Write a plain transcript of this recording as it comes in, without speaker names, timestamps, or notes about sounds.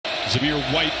Zamir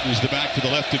White is the back to the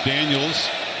left of Daniels.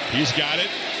 He's got it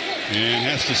and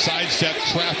has to sidestep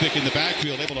traffic in the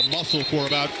backfield, able to muscle for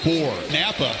about 4.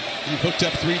 Napa, he hooked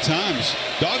up 3 times.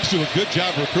 Dogs do a good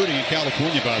job recruiting in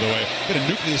California, by the way. Got a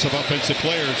nucleus of offensive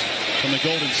players from the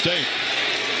Golden State.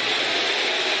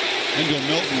 Kendall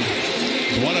Milton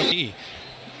is one of them.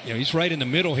 He's right in the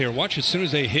middle here. Watch, as soon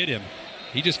as they hit him,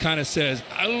 he just kind of says,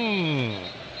 oh,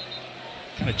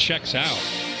 kind of checks out.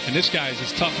 And this guy is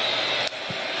as tough.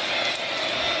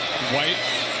 White.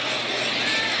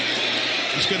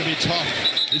 It's going to be tough.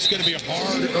 It's going to be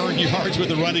hard to earn yards with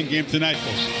the running game tonight.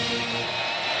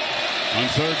 On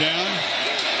 3rd down.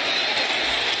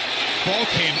 Ball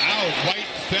came out. White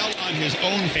fell on his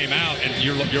own. Came out, and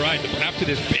you're right. After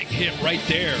this big hit right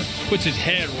there, puts his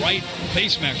head right,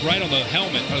 face mask right on the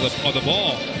helmet or the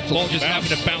ball. The ball just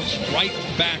happened to bounce right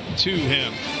back to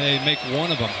him. They make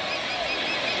one of them.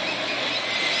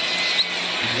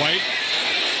 White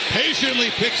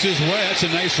patiently picks his way. That's a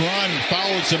nice run.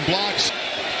 Fouled some blocks.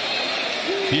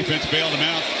 Defense bailed him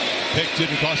out. Picked it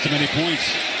and cost him any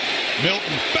points.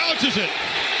 Milton bounces it.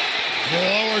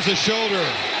 Lowers the shoulder.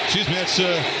 Excuse me, that's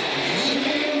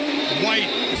White.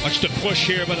 Watch the push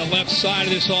here by the left side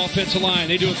of this offensive line.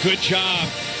 They do a good job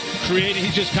creating.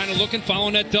 He's just kind of looking,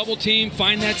 following that double team,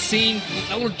 find that seam,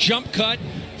 a little jump cut.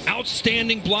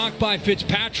 Outstanding block by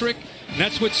Fitzpatrick. And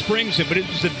that's what springs him. But it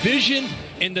was the vision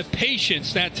and the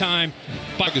patience that time.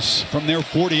 From there,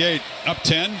 48, up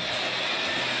 10.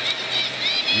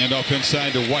 And off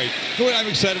inside to White. You know what I'm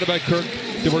excited about, Kirk?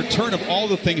 The return of all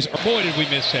the things. Boy, did we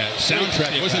miss that.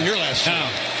 Soundtrack wasn't here last year. No.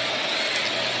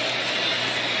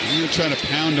 We're trying to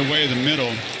pound away the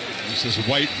middle. This is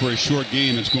White for a short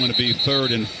game. It's going to be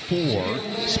 3rd and 4.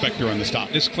 Spector on the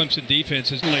stop. This Clemson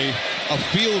defense is only a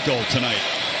field goal tonight.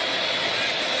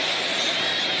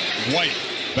 White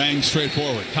bangs straight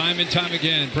forward. Time and time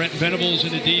again. Brent Venables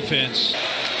in the defense.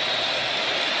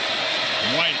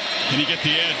 White, can he get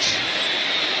the edge?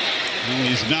 Well,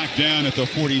 he's knocked down at the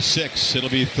 46. It'll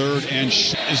be 3rd and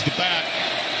is the back.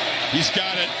 He's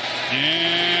got it.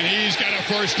 And he's got a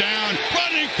 1st down.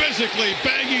 Running physically,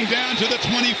 banging down to the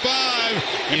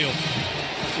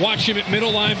 25. Watch him at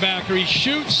middle linebacker. He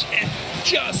shoots and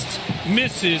just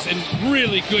misses. And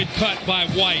really good cut by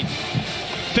White.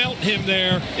 Felt him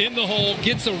there in the hole,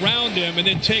 gets around him, and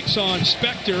then takes on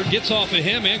Spector, gets off of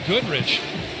him and Goodrich.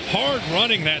 Hard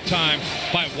running that time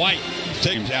by White.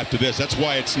 After this, that's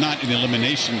why it's not an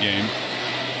elimination game.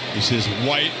 This is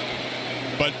White,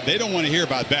 but they don't want to hear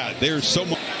about that. There's so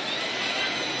much.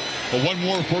 But one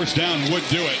more 1st down would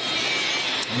do it.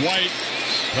 White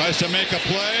tries to make a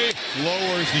play,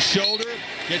 lowers the shoulder,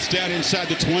 gets down inside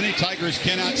the 20. Tigers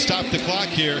cannot stop the clock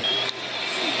here.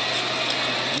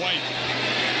 White.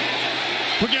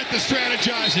 Forget the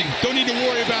strategizing. Don't need to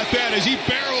worry about that as he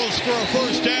barrels for a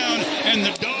 1st down, and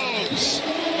the Dogs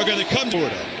are going to come to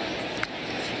it.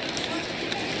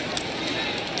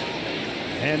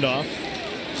 Handoff.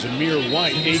 Zamir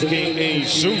White, a.k.a.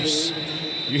 Zeus.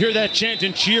 You hear that chant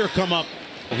and cheer come up.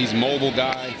 He's a mobile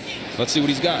guy. Let's see what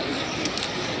he's got.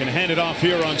 Going to hand it off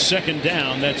here on 2nd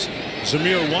down. That's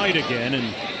Zamir White again.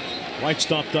 And White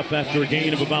stopped up after a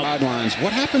gain of about... Sidelines.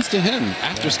 What happens to him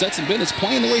after Stetson Bennett's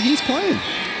playing the way he's playing?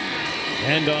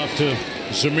 Handoff to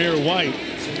Zamir White,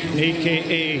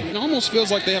 a.k.a. It almost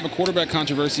feels like they have a quarterback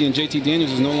controversy and JT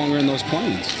Daniels is no longer in those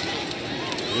planes.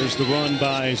 Here's the run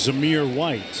by Zamir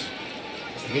White.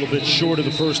 A little bit short of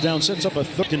the 1st down. Sets up a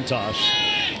 3rd toss.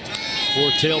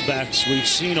 4 tailbacks we've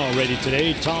seen already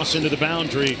today. Toss into the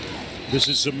boundary. This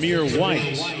is Zamir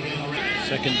White.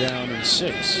 2nd down and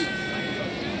 6.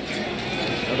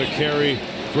 Another carry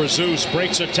for Zeus.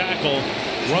 Breaks a tackle.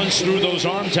 Runs through those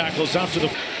arm tackles out to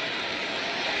the...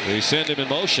 They send him in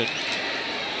motion.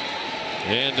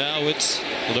 And now it's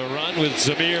the run with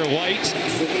Zamir White.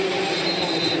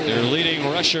 Their leading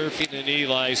rusher and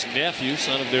Eli's nephew,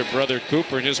 son of their brother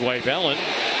Cooper and his wife Ellen.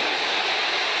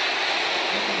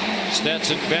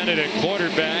 Stetson Bennett at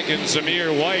quarterback and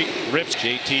Zamir White rips.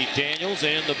 JT Daniels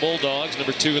and the Bulldogs,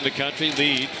 number 2 in the country,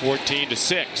 lead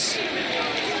 14-6.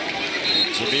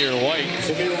 Zamir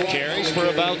White carries for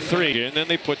about 3. And then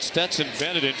they put Stetson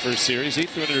Bennett in for a series. He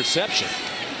threw an interception.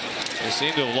 They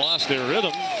seem to have lost their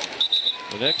rhythm.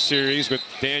 The next series with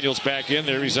Daniels back in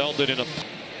there resulted in a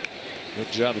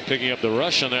good job of picking up the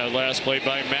rush on that last play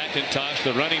by McIntosh,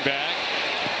 the running back.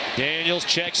 Daniels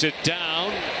checks it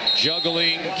down.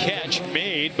 Juggling catch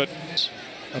made, but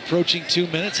approaching 2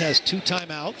 minutes, has 2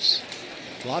 timeouts.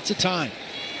 Lots of time.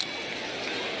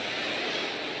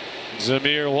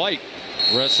 Zamir White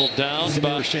wrestled down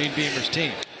by Shane Beamer's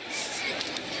team.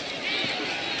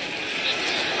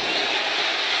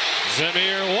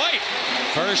 Zamir White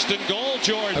First and goal,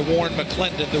 Jordan. I warned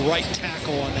McClendon, the right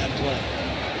tackle on that play.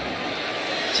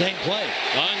 Same play.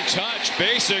 Untouched,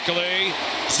 basically.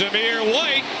 Zamir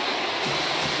White.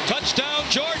 Touchdown,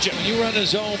 Georgia. When you run a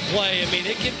zone play, I mean,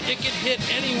 it can hit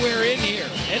anywhere in here,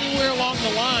 anywhere along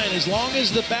the line, as long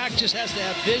as the back just has to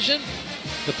have vision.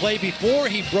 The play before,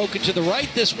 he broke it to the right.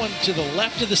 This one to the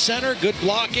left of the center. Good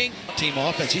blocking. Team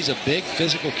offense. He's a big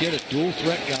physical kid, a dual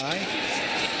threat guy.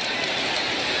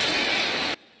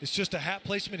 It's just a hat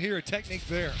placement here, a technique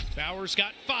there. Bowers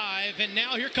got 5, and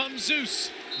now here comes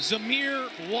Zeus. Zamir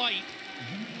White.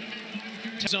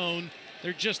 Zone.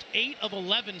 They're just 8 of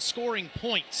 11 scoring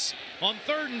points. On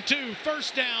 3rd and 2,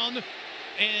 first down,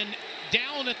 and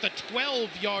down at the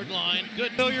 12-yard line.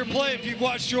 Good. Know your play if you've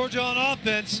watched Georgia on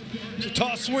offense. It's a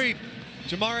toss sweep.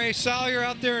 Jamare Salyer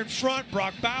out there in front.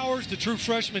 Brock Bowers, the true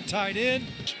freshman, tight end.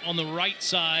 On the right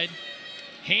side,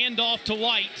 handoff to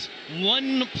White.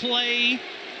 One play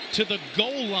to the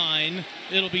goal line.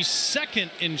 It'll be 2nd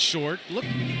and short. Look.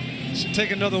 So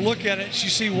take another look at it. You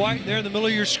see White there in the middle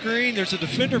of your screen. There's a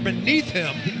defender beneath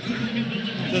him.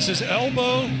 Does his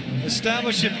elbow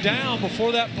establish him down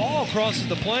before that ball crosses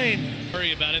the plane?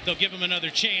 Worry about it. They'll give him another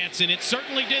chance, and it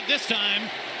certainly did this time.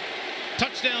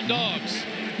 Touchdown, Dogs.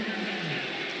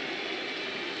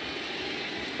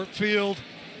 Field.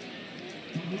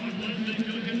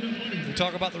 We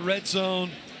talk about the red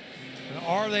zone. And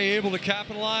are they able to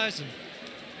capitalize? And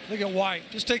look at White.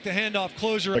 Just take the handoff,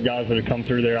 closer. The guys that have come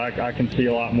through there, I can see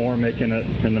a lot more making it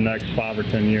in the next 5 or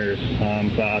 10 years.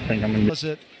 So I think I'm going to Was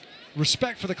it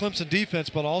respect for the Clemson defense,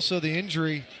 but also the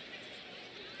injury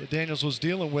that Daniels was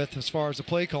dealing with as far as the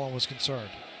play calling was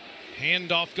concerned.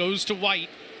 Handoff goes to White,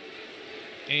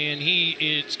 and he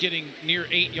is getting near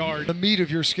 8 yards. The meat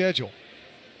of your schedule.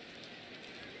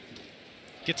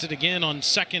 Gets it again on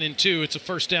 2nd and 2. It's a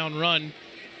first down run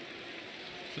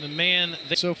for the man.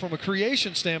 So from a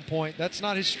creation standpoint, that's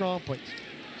not his strong point.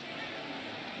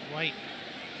 White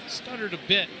stuttered a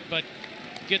bit, but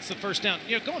gets the first down.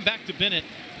 You know, going back to Bennett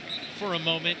for a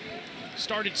moment,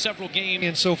 started several games.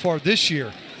 And so far this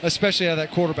year, especially out of that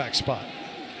quarterback spot.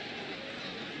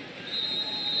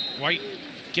 White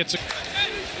gets a...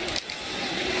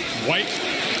 White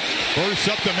bursts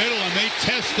up the middle, and they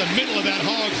test the middle of that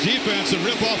Hogs defense and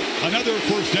rip off another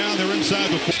first down. They're inside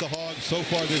the Hogs so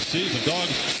far this season.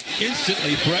 Dogs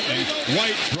instantly threatening.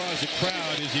 White draws a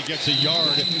crowd as he gets a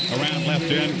yard around left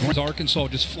end. Arkansas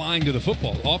just flying to the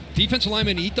football. Off defensive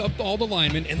linemen eat up all the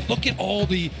linemen, and look at all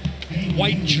the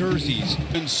white jerseys.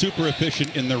 Been super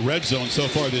efficient in the red zone so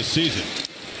far this season.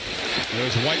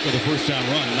 There's White with a first down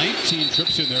run. 19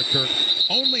 trips in there, Kirk.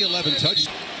 Only 11 touchdowns.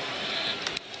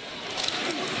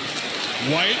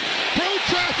 White through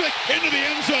traffic into the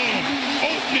end zone.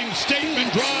 Opening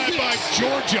statement drive by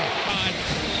Georgia.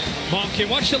 Monke,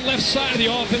 watch the left side of the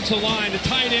offensive line. The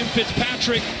tight end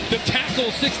Fitzpatrick, the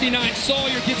tackle 69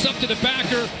 Sawyer gets up to the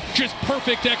backer. Just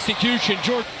perfect execution.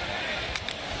 Georgia.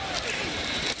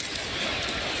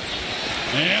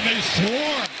 And they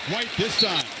swarm. White this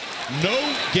time. No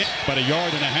get, but a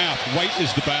yard and a half. White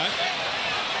is the back.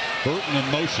 Burton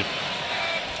in motion.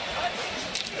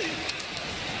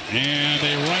 And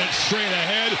they run it straight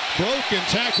ahead. Broken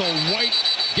tackle. White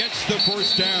gets the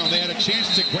first down. They had a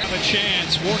chance to grab a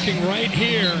chance. Working right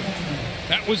here.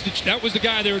 That was the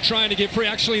guy they were trying to get free.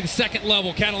 Actually, the second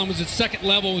level. Catalan was at second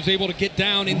level. Was able to get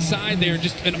down inside there.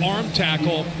 Just an arm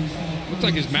tackle. Looked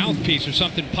like his mouthpiece or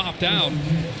something popped out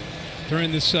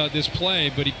during this play,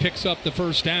 but he picks up the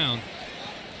first down.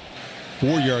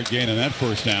 4-yard gain on that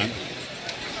first down.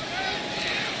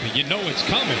 But you know it's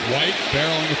coming. White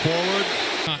barreling forward.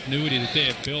 Continuity that they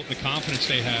have built, the confidence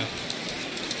they have.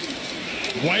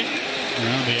 White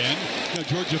around the end. You know,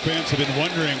 Georgia fans have been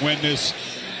wondering when this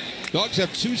Dogs have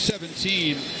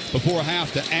 2:17 before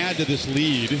half to add to this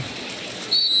lead.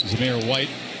 Zamir White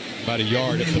about a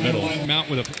yard at the middle. Out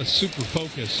with a super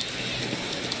focus.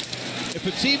 If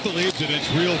a team believes it, it's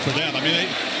real for them. I mean,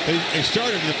 they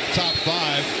started in the top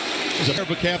 5. There's a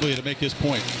vocabulary to make this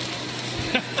point.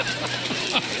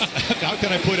 How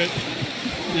can I put it?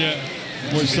 Yeah.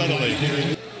 More subtly.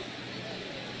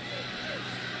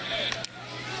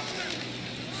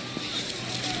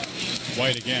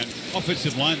 White again.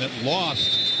 Offensive line that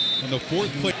lost in the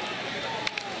 4th play.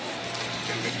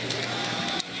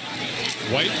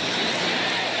 White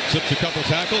slips a couple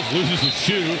tackles, loses his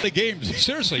shoe. The game's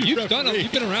seriously, you've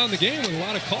been around the game with a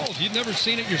lot of calls. You've never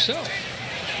seen it yourself.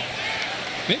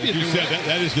 Maybe you said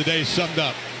that is the day summed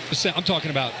up. I'm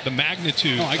talking about the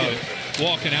magnitude of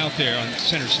walking out there on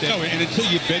center stage. No, and until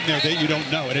you've been there, you don't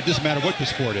know. And it doesn't matter what the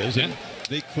sport is. Yeah.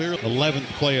 They clear 11th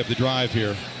play of the drive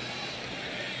here.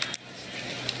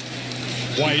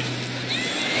 White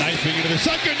Knifing into the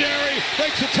secondary,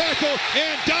 makes a tackle,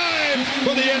 and dives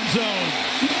for the end zone.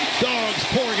 Dogs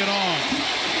pouring it on.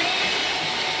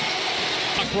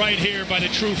 Right here by the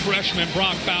true freshman,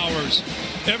 Brock Bowers.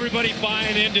 Everybody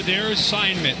buying into their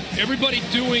assignment. Everybody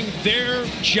doing their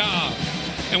job.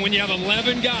 And when you have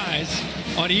 11 guys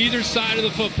on either side of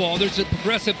the football, there's a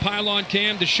progressive pylon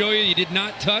cam to show you did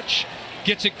not touch.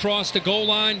 Gets it across the goal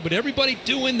line, but everybody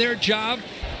doing their job.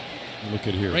 Look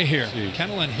at here. Right here.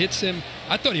 Kennelan hits him.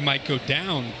 I thought he might go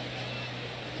down.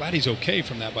 Glad he's okay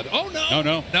from that. But oh,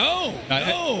 no.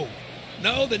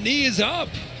 No, the knee is up.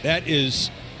 That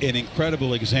is an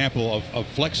incredible example of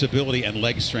flexibility and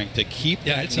leg strength to keep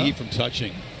that knee from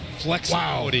touching.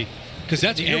 Flexibility. Because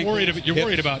that's you're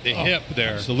worried about the hip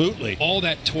there. Absolutely. All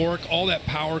that torque, all that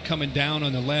power coming down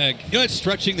on the leg. You know, it's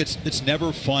stretching that's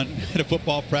never fun at a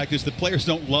football practice. The players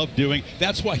don't love doing.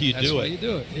 That's why you do it. That's why you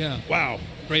do it. Yeah. Wow.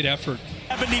 Great effort.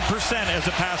 70% as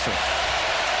a passer.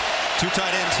 Two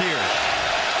tight ends here.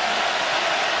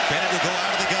 Bennett will go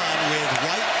out of the gun with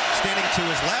White standing to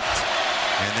his left.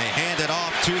 And they hand it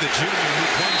off to the junior, who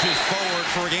plunges forward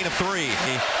for a gain of 3.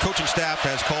 The coaching staff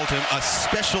has called him a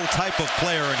special type of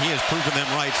player, and he has proven them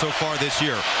right so far this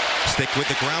year. Stick with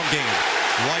the ground game.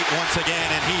 White once again,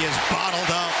 and he is bottled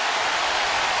up.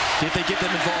 See if they get them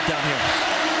involved down here.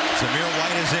 Zamir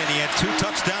White is in. He had 2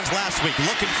 touchdowns last week.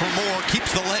 Looking for more.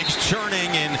 Keeps the legs churning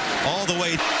and all the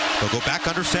way. They'll go back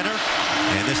under center,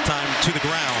 and this time to the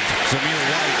ground. Zamir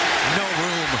White, no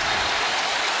room.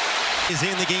 Is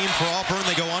in the game for Auburn.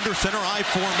 They go under center, I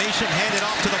formation, handed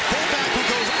off to the fullback, who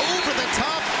goes over the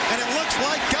top, and it looks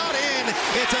like got in.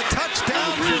 It's a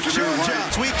touchdown for Georgia.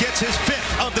 Sweet gets his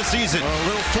 5th of the season. A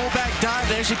little fullback dive.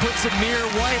 They actually put Zamir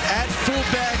White at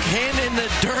fullback, hand in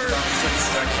the dirt,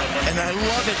 and I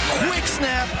love it. Quick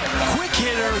snap, quick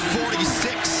hitter.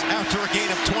 46 after a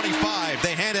gain of 25.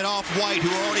 They hand it off White,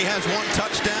 who already has 1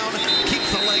 touchdown,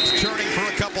 keeps the legs churning for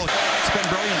a couple. It's been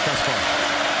brilliant thus far.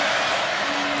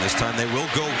 This time they will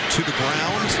go to the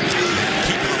ground,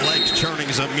 keeping the legs churning.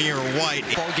 Zamir White.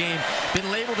 Ball game, been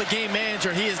labeled a game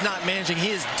manager. He is not managing. He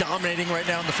is dominating right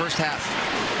now in the first half.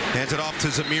 Hands it off to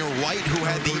Zamir White, who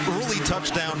had the early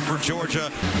touchdown for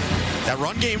Georgia. That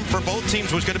run game for both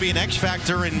teams was going to be an X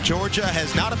factor, and Georgia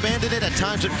has not abandoned it. At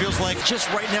times it feels like just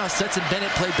right now, Sets and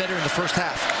Bennett played better in the first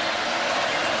half.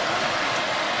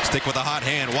 Stick with a hot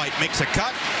hand. White makes a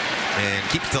cut and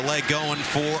keeps the leg going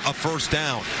for a first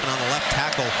down. And on the left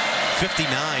tackle, 59,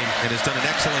 and has done an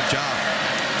excellent job.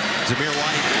 Zamir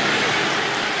White,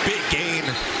 big gain,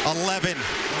 11.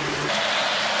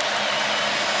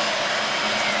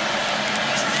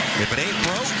 If it ain't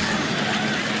broke,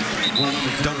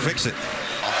 don't fix it.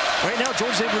 Right now,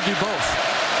 Georgia's able to do both.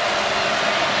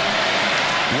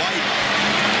 White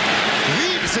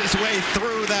weaves his way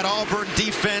through that Auburn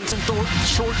defense.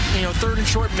 Short, third and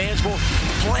short, manageable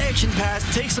play action pass.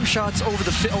 Take some shots over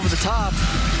the top.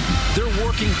 They're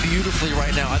working beautifully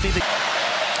right now. I think they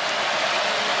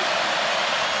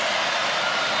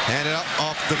hand it up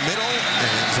off the middle,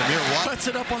 and Zamir White puts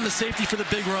it up on the safety for the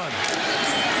big run.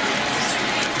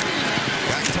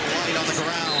 Back to White on the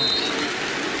ground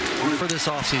for this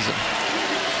offseason.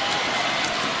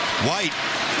 White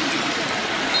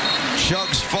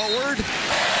chugs forward.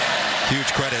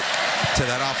 Huge credit to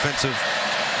that offensive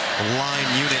line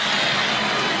unit.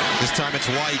 This time it's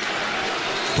White.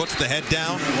 Puts the head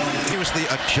down. Continuously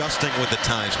adjusting with the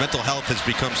times. Mental health has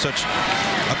become such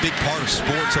a big part of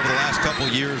sports over the last couple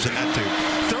of years, and that too.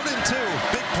 3rd and 2.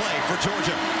 Big play for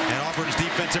Georgia. And Auburn's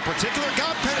defense in particular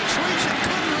got penetration.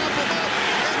 Couldn't wrap them up.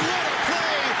 And what a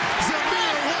play.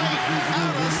 Zamir White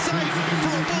out of sight for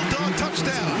a Bulldog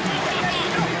touchdown.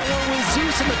 With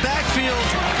Zeus in the backfield,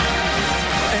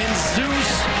 and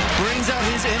Zeus brings out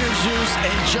his inner Zeus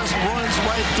and just runs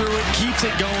right through it, keeps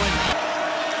it going.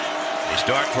 They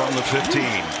start from the 15.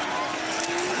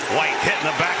 White hitting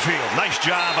the backfield. Nice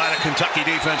job by the Kentucky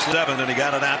defense. 7, and he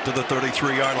got it out to the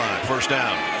 33-yard line. First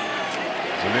down.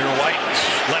 Zamir White,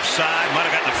 left side, might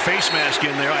have gotten a face mask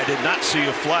in there. I did not see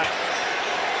a flag.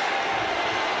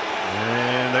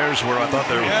 And there's where I thought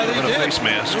there was a face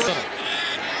mask.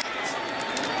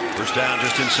 First down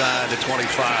just inside the 25.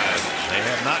 They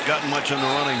have not gotten much in the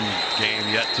running game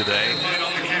yet today.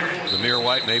 Zamir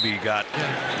White maybe got.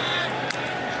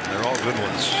 They're all good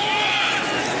ones.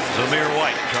 Zamir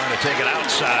White trying to take it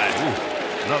outside.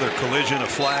 Ooh, another collision. A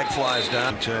flag flies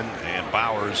down. And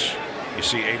Bowers, you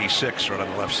see 86 right on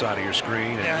the left side of your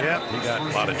screen. And he got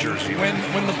a lot of jersey.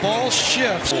 When the ball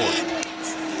shifts.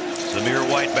 Zamir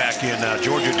White back in now.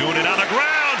 Georgia doing it on the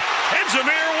ground. And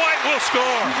Zamir White will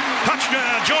score.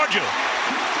 Touchdown, Georgia.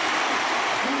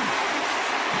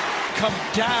 come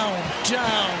down,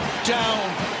 down, down,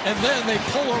 and then they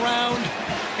pull around,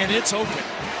 and it's open.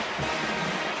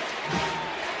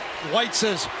 White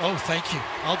says, oh, thank you.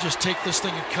 I'll just take this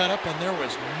thing and cut up, and there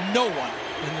was no one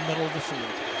in the middle of the field.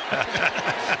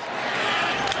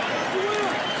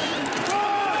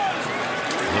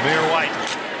 Zamir White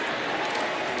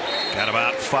got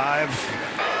about 5.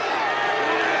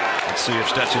 Let's see if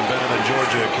Stetson Bennett and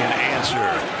Georgia can answer.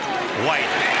 White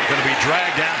going to be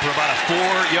dragged down for about a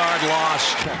 4-yard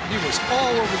loss. He was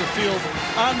all over the field,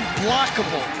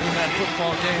 unblockable in that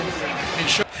football game.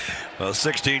 A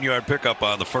 16-yard pickup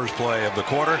on the first play of the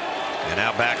quarter, and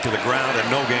now back to the ground and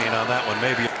no gain on that one,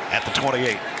 maybe at the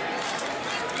 28.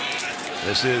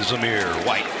 This is Zamir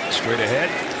White straight ahead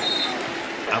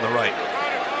on the right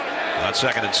on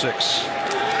 2nd and 6.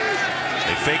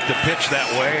 They fake the pitch that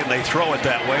way and they throw it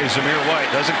that way. Zamir White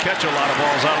doesn't catch a lot of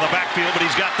balls out of the backfield, but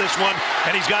he's got this one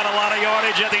and he's got a lot of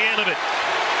yardage at the end of it.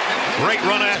 Great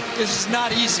run at. This is not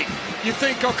easy. You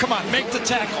think, oh, come on, make the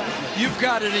tackle. You've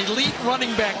got an elite running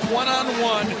back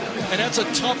one-on-one, and that's a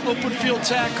tough open field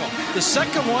tackle. The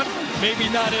second one, maybe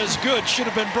not as good, should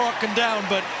have been broken down,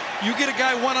 but you get a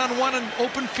guy one-on-one in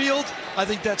open field, I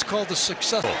think that's called a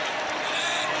success.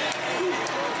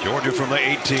 Georgia from the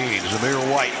 18, Zamir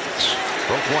White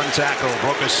broke 1 tackle,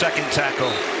 broke a 2nd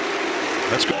tackle.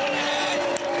 Let's go.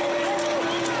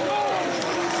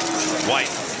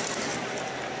 White.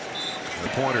 The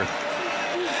pointer.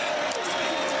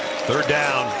 3rd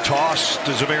down, toss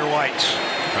to Zamir White.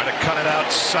 Trying to cut it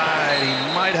outside.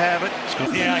 He might have it.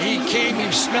 Yeah, he came,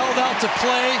 he smelled out to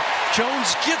play.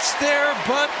 Jones gets there,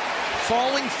 but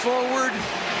falling forward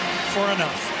for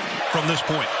enough. From this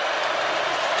point.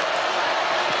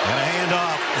 And a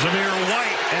handoff, Zamir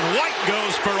White, and White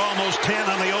goes for almost 10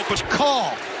 on the open.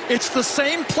 Call. It's the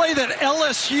same play that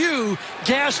LSU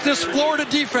gashed this Florida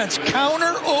defense.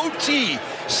 Counter OT.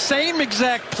 Same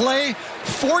exact play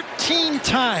 14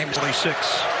 times. 26.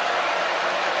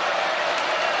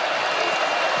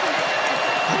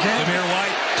 Again. Zamir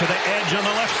White to the edge on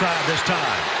the left side this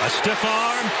time. A stiff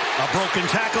arm, a broken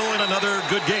tackle, and another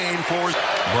good gain for.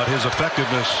 But his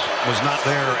effectiveness was not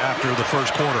there after the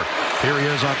first quarter. Here he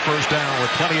is on 1st down with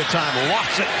plenty of time.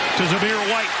 Lofts it to Zamir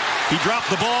White. He dropped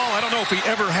the ball. I don't know if he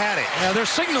ever had it. Yeah, they're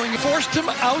signaling. Forced him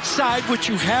outside, which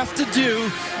you have to do.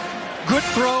 Good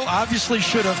throw. Obviously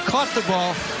should have caught the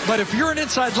ball. But if you're an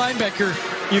inside linebacker,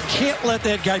 you can't let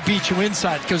that guy beat you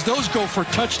inside because those go for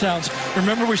touchdowns.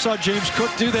 Remember we saw James Cook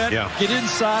do that? Yeah. Get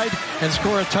inside and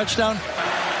score a touchdown.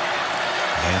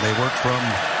 And they work from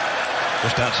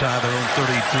just outside their own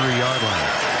 33-yard line.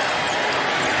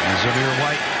 And Zamir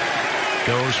White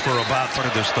goes for about part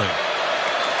of this thing.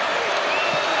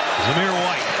 Zamir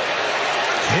White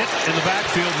hit in the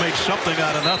backfield, made something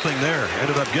out of nothing there.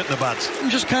 Ended up getting about.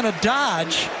 Just kind of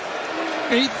dodge.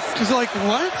 And he's like,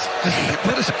 what?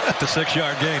 The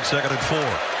 6-yard gain, 2nd and 4.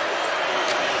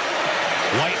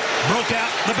 White broke out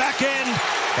the back end.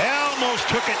 Almost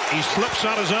took it. He slips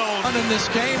on his own. In this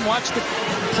game, watch the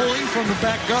pulling from the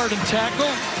back guard and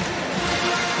tackle.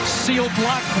 Seal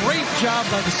block. Great job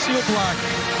by the seal block.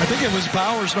 I think it was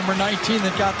Bowers, number 19,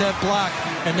 that got that block,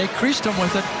 and they creased him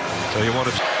with it. So you want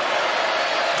to.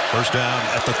 1st down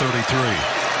at the 33.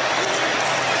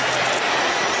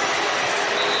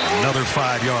 Another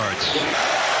 5 yards.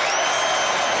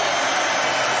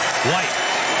 White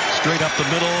straight up the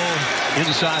middle,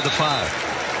 inside the 5.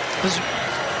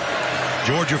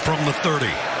 Georgia from the 30.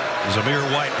 Zamir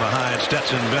White behind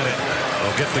Stetson Bennett.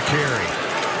 Will get the carry.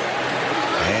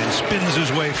 And spins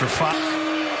his way for 5.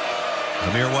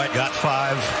 Zamir White got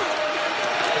 5.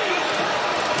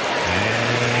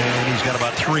 And he's got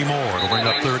about 3 more. It'll bring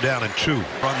up 3rd down and 2.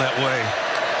 Run that way.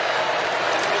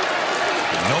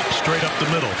 Nope, straight up the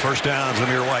middle. 1st down,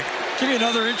 Zamir White. Give you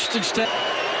another interesting step.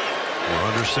 We're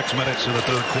under 6 minutes in the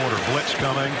 3rd quarter. Blitz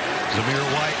coming. Zamir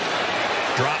White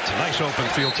dropped. Nice open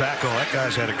field tackle. That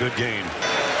guy's had a good game.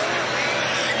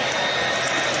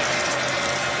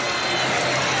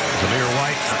 Zamir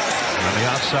White on the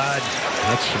outside.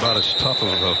 That's about as tough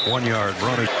of a 1-yard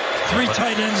runner. 3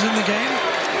 tight ends in the game.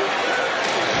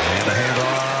 And the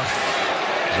handoff.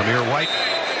 Zamir White.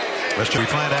 We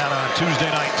find out on Tuesday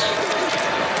nights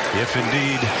if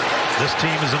indeed this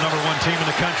team is the #1 team in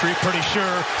the country. Pretty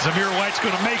sure Zamir White's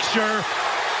going to make sure.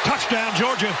 Touchdown,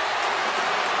 Georgia.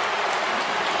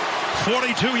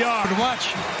 42 yards. Watch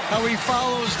how he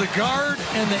follows the guard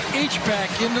and the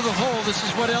H-back into the hole. This is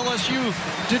what LSU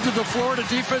did to the Florida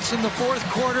defense in the 4th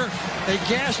quarter. They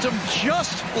gashed him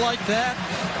just like that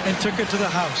and took it to the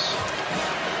house.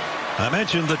 I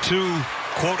mentioned the 2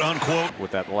 quote-unquote.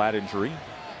 With that lat injury,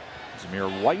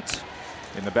 Zamir White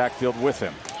in the backfield with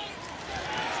him.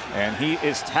 And he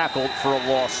is tackled for a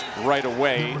loss right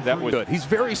away. That was good. He's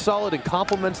very solid and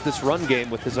complements this run game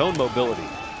with his own mobility.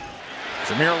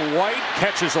 Zamir White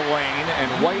catches a lane,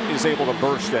 and White is able to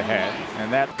burst ahead.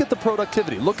 And that. Look at the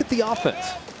productivity. Look at the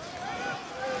offense.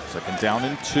 Second down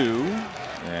and 2.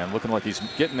 And looking like he's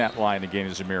getting that line again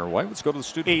is Zamir White. Let's go to the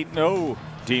studio. 8-0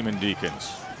 Demon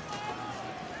Deacons.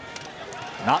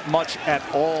 Not much at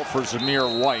all for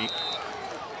Zamir White.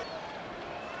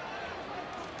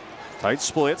 Tight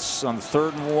splits on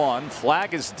 3rd and 1.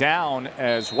 Flag is down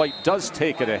as White does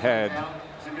take it ahead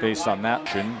based on that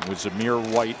with Zamir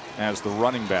White as the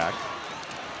running back.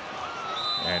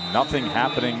 And nothing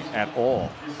happening at all.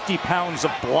 50 pounds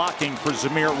of blocking for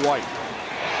Zamir White.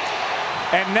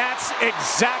 And that's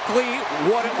exactly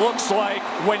what it looks like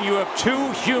when you have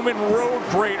 2 human road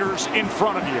graders in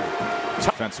front of you.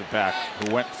 Defensive back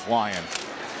who went flying.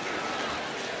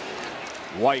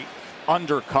 White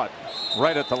undercut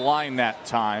right at the line that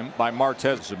time by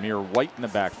Martez. Zamir White in the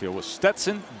backfield with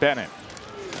Stetson Bennett.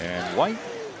 And White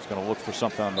is going to look for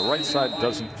something on the right side,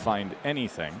 doesn't find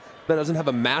anything. But doesn't have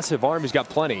a massive arm, he's got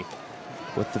plenty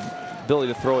with the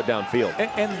ability to throw it downfield.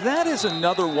 And that is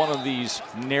another one of these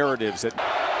narratives that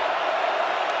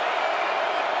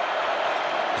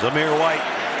Zamir White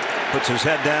puts his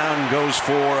head down, goes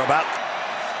for about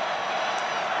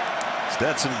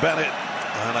Stetson Bennett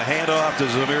on a handoff to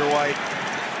Zamir White.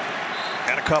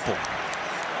 And a couple.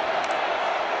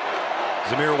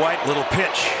 Zamir White, little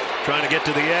pitch, trying to get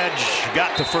to the edge,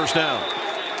 got the first down.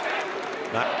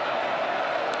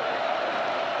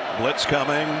 Blitz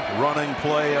coming, running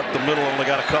play up the middle, only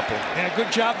got a couple. Yeah,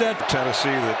 good job that Tennessee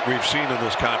that we've seen in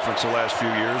this conference the last few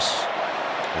years.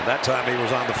 And that time he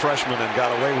was on the freshman and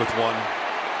got away with one.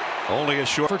 Only a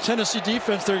short. For Tennessee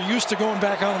defense, they're used to going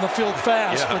back out on the field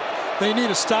fast, but they need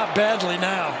to stop badly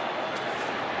now.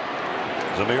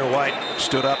 Zamir White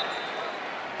stood up.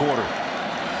 Quarter.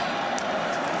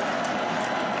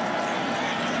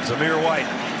 Zamir White.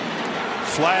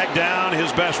 Flag down.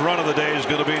 His best run of the day is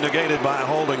going to be negated by a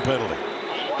holding penalty.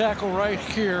 Tackle right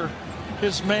here.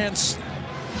 His man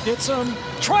hits him.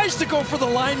 Tries to go for the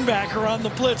linebacker on the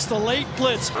blitz, the late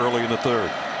blitz. Early in the 3rd.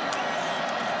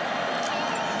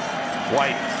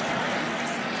 White.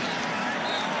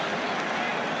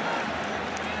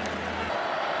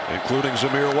 Including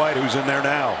Zamir White, who's in there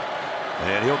now.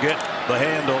 And he'll get the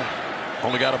handle.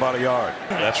 Only got about a yard.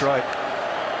 That's right.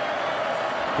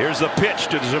 Here's the pitch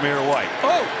to Zamir White.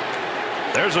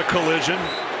 Oh! There's a collision,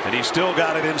 and he still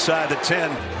got it inside the 10.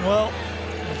 Well,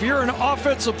 if you're an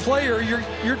offensive player,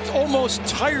 you're almost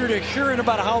tired of hearing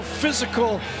about how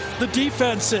physical the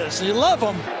defense is. You love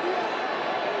them.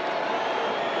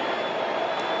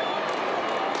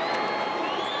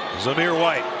 Zamir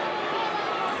White.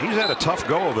 He's had a tough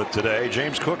go of it today.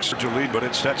 James Cook's to lead, but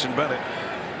it's Stetson Bennett.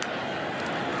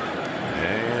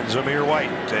 And Zamir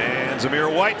White. And Zamir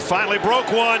White finally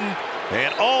broke one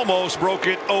and almost broke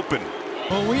it open.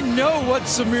 Well, we know what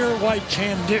Zamir White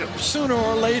can do. Sooner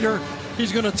or later,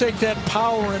 he's going to take that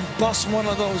power and bust one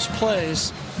of those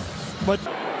plays. But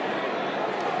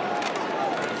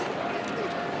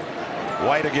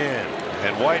White again.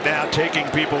 And White now taking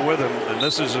people with him. And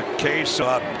this is a case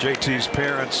of JT's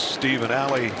parents, Steve and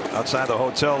Allie, outside the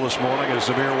hotel this morning as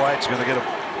Zamir White's going to get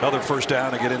another first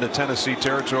down and get into Tennessee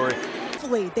territory.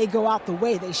 Hopefully they go out the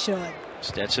way they should.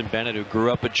 Stetson Bennett, who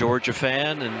grew up a Georgia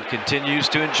fan and continues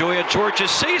to enjoy a Georgia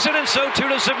season, and so too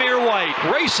does Zamir White,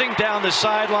 racing down the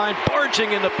sideline,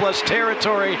 barging into plus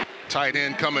territory. Tight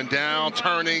end coming down,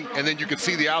 turning, and then you can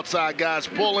see the outside guys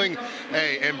pulling.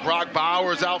 Hey, and Brock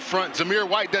Bowers out front. Zamir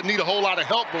White doesn't need a whole lot of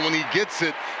help, but when he gets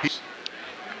it,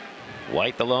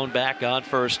 White the lone back on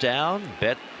first down.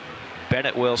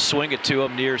 Bennett will swing it to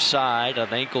him near side.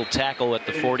 An ankle tackle at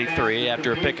the 43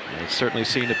 after a pick. It certainly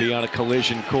seemed to be on a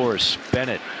collision course.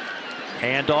 Bennett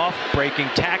handoff, breaking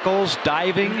tackles,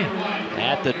 diving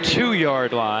at the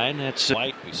 2-yard line. That's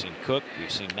White. We've seen Cook. We've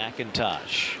seen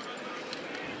McIntosh.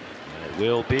 And it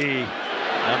will be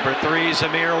number 3,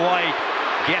 Zamir White.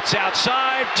 Gets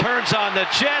outside, turns on the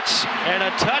Jets, and a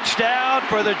touchdown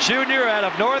for the junior out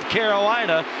of North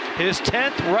Carolina. His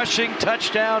 10th rushing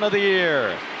touchdown of the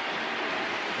year.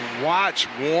 watch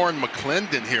Warren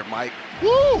McClendon here, Mike.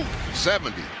 Woo!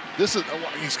 70. This is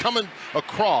he's coming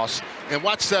across, and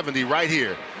watch 70 right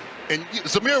here. And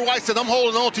Zamir White said, "I'm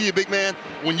holding on to you, big man.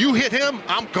 When you hit him,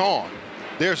 I'm gone.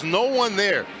 There's no one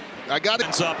there." I got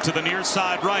it. Up to the near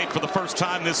side right for the first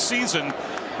time this season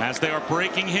as they are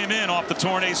breaking him in off the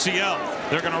torn ACL.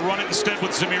 They're going to run it instead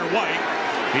with Zamir White.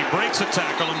 He breaks a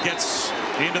tackle and gets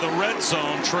into the red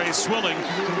zone. Trey Swilling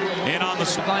in on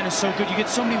the line is so good. You get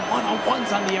so many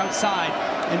one-on-ones on the outside,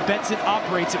 and Benson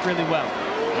operates it really well.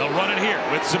 They'll run it here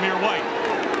with Zamir White.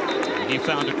 He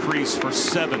found a crease for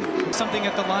 7. Something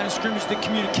at the line of scrimmage, the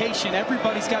communication.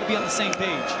 Everybody's got to be on the same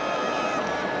page.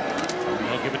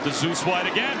 They'll give it to Zeus White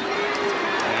again.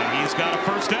 And he's got a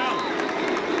first down.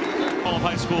 All of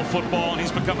high school football, and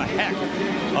he's become a heck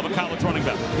of a college running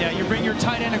back. Yeah, you bring your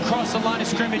tight end across the line of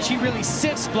scrimmage. He really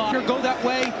sits block. Go that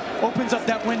way, opens up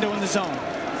that window in the zone.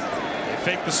 They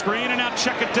fake the screen and now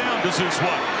check it down to Zeus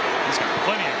White. He's got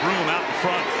plenty of room out in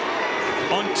front.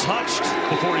 Untouched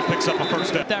before he picks up a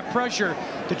first down. That pressure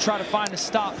to try to find a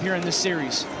stop here in this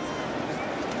series.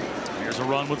 Here's a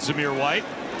run with Zamir White.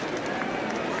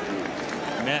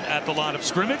 Met at the line of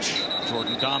scrimmage.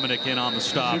 Jordan Dominic in on the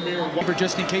stop.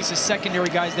 Just in case his secondary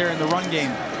guys there in the run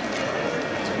game.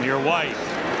 Zamir White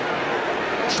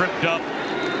tripped up,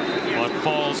 but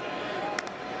falls.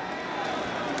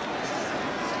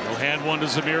 He'll hand one to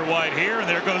Zamir White here, and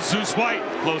there goes Zeus White,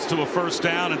 close to a first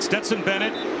down. And Stetson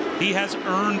Bennett, he has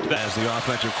earned that. As the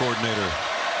offensive coordinator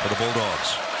for the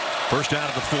Bulldogs. First down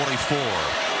at the 44.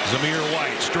 Zamir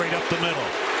White straight up the middle.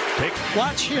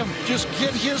 Watch him just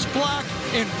get his block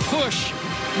and push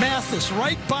Mathis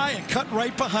right by and cut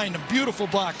right behind him. Beautiful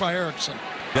block by Erickson.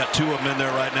 Got 2 of them in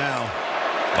there right now.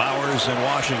 Bowers and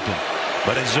Washington.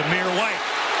 But it's Zamir White.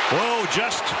 Whoa,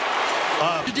 just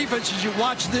The defense, as you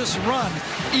watch this run,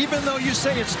 even though you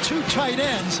say it's 2 tight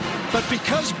ends, but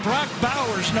because Brock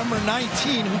Bowers, number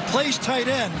 19, who plays tight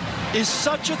end, is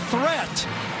such a threat,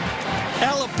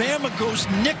 Alabama goes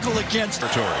nickel against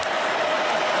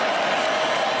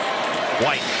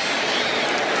White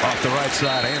off the right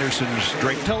side. Anderson's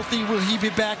straight. Healthy, will he be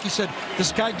back? He said,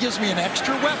 this guy gives me an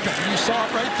extra weapon. You saw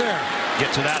it right there.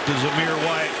 Gets it out to Zamir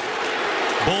White.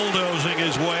 Bulldozing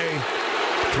his way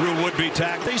through would-be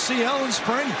tackle. ACL in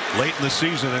spring. Late in the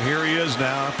season, and here he is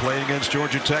now playing against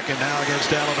Georgia Tech and now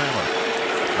against Alabama.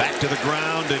 Back to the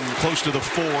ground and close to the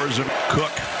 4s. And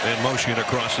Cook in motion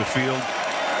across the field.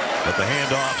 But the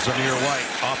handoff, Zamir White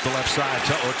off the left side.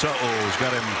 To'o's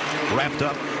got him wrapped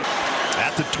up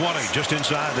at the 20, just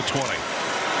inside the 20.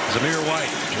 Zamir White.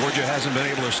 Georgia hasn't been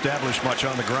able to establish much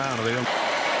on the ground. They don't.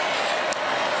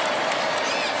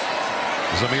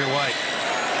 Zamir White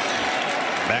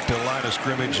back to the line of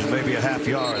scrimmage and maybe a half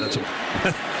yard. That's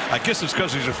I guess it's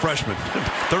because he's a freshman.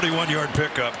 31-yard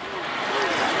pickup.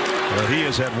 But he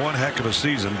has had one heck of a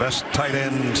season. Best tight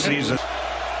end season.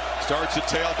 Starts at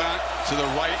tailback to the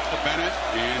right of Bennett,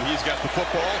 and he's got the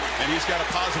football, and he's got a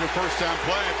positive first down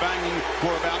play, banging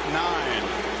for about 9.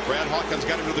 Brad Hawkins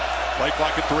got him to the play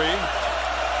clock at 3.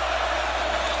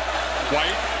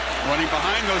 White running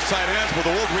behind those tight ends, but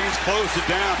the Wolverines closed it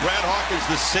down. Brad Hawkins,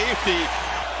 the safety.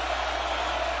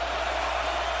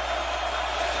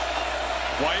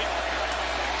 White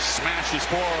smashes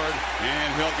forward, and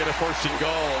he'll get a first and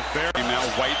goal. Now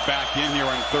White back in here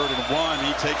on 3rd and 1.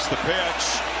 He takes the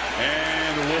pitch.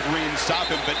 And the Wolverines stop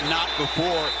him, but not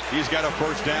before he's got a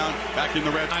first down back in the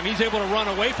red. He's able to run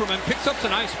away from him, picks up some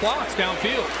nice blocks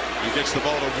downfield. He gets the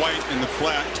ball to White in the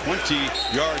flat.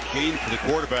 20-yard gain for the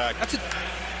quarterback.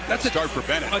 That's a start for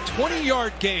Bennett. A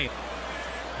 20-yard gain.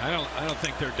 I don't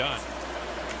think they're done.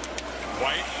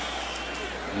 White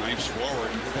knifes forward.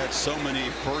 We've had so many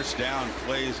first down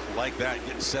plays like that,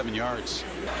 getting 7 yards.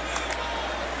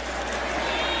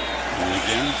 And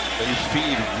again, they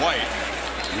feed White.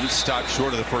 He stopped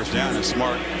short of the first down, and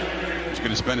Smart is going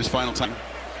to spend his final time.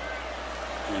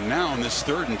 And now in this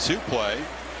 3rd and 2 play,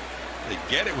 they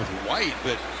get it with White,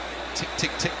 but tick,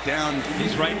 tick, tick down.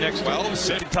 He's right next to him.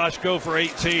 McIntosh go for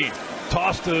 18.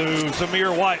 Toss to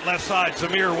Zamir White, left side.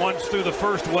 Zamir runs through the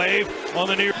first wave on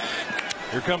the near.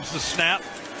 Here comes the snap.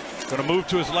 Going to move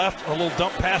to his left. A little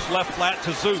dump pass left flat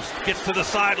to Zeus. Gets to the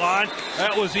sideline.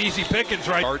 That was easy pickings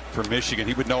right. Start for Michigan.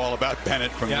 He would know all about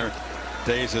Bennett from their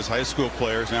days as high school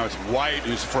players. Now it's White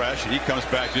who's fresh, and he comes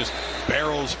back, just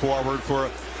barrels forward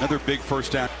for another big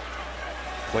first down.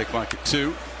 Play clock at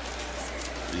 2.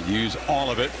 They use all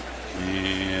of it,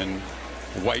 and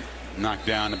White knocked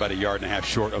down about 1.5 yards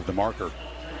short of the marker.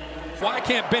 Why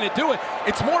can't Bennett do it?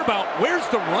 It's more about where's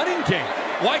the running game?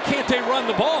 Why can't they run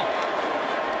the ball?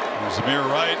 Zamir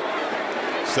White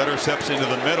setter steps into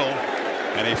the middle,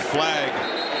 and a flag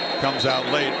comes out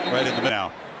late right in the middle.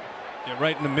 Now. Yeah,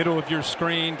 right in the middle of your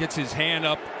screen, gets his hand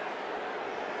up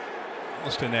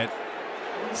almost in that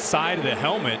side of the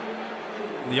helmet.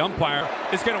 The umpire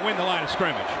is going to win the line of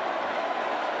scrimmage.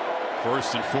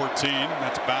 1st and 14.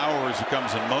 That's Bowers who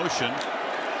comes in motion.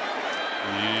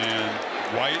 And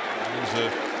White is a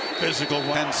physical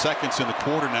 10 seconds in the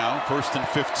quarter now. 1st and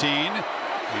 15.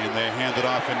 And they hand it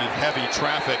off into heavy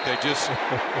traffic. They just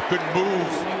couldn't move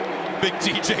big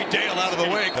DJ Dale out of the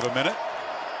way. Have a minute.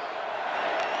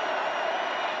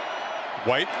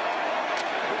 White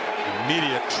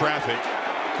immediate traffic.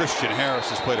 Christian Harris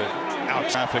has played out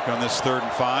traffic on this 3rd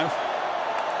and 5.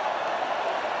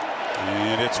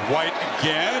 And it's White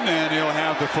again, and he'll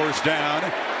have the first down.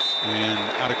 And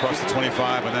out across the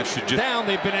 25, and that should just... Down,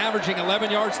 they've been averaging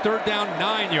 11 yards, 3rd down,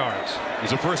 9 yards.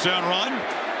 There's a first down run,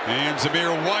 and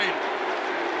Zamir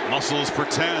White muscles for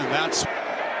 10. That's...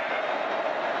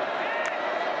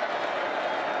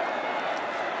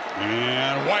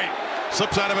 And White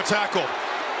slips out of a tackle.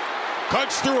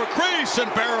 Cuts through a crease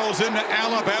and barrels into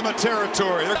Alabama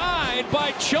territory. Side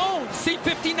by Jones.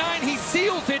 C-59, he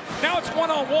seals it. Now it's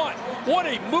one-on-one. What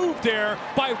a move there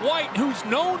by White, who's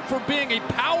known for being a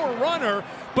power runner,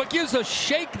 but gives a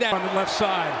shake that on the left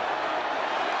side.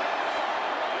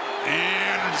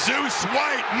 And Zeus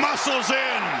White muscles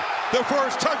in. The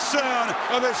first touchdown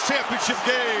of his championship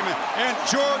game. And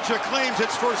Georgia claims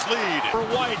its first lead. For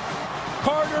White,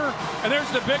 Carter, and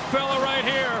there's the big fella right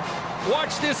here.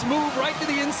 Watch this move right to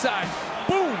the inside.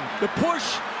 Boom! The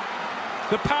push,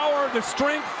 the power, the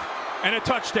strength, and a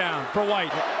touchdown for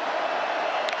White.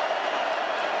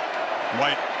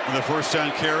 White with the first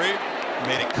down carry,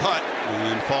 made a cut,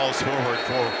 and falls forward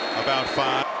for about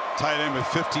 5. Tight end with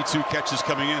 52 catches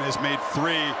coming in has made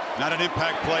 3. Not an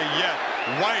impact play yet.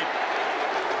 White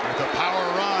with a power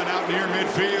run out near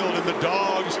midfield, and the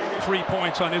Dogs. 3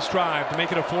 points on this drive to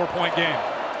make it a 4-point game.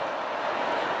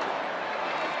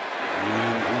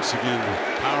 And once again,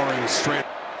 powering straight.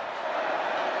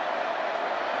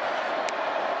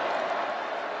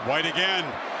 White again.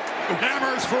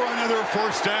 Hammers for another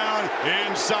first down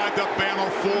inside the Bama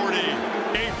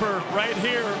 40. Afer right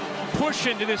here,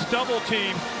 pushing to this double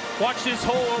team. Watch this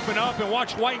hole open up and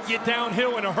watch White get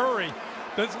downhill in a hurry.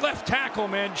 The left tackle,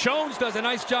 man, Jones does a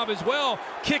nice job as well,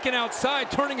 kicking outside,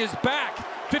 turning his back.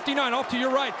 59 off to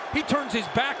your right. He turns his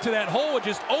back to that hole. It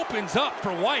just opens up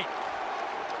for White.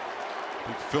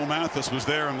 Phil Mathis was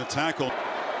there on the tackle.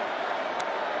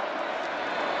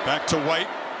 Back to White,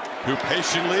 who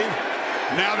patiently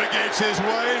navigates his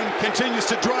way and continues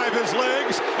to drive his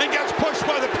legs and gets pushed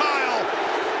by the pile.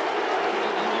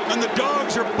 And the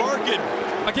Dogs are barking.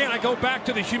 Again, I go back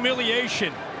to the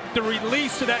humiliation, the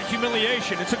release of that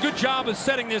humiliation. It's a good job of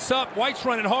setting this up. White's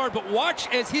running hard, but watch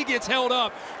as he gets held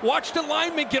up. Watch the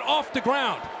linemen get off the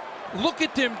ground. Look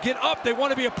at them get up. They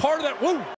want to be a part of that. Woo!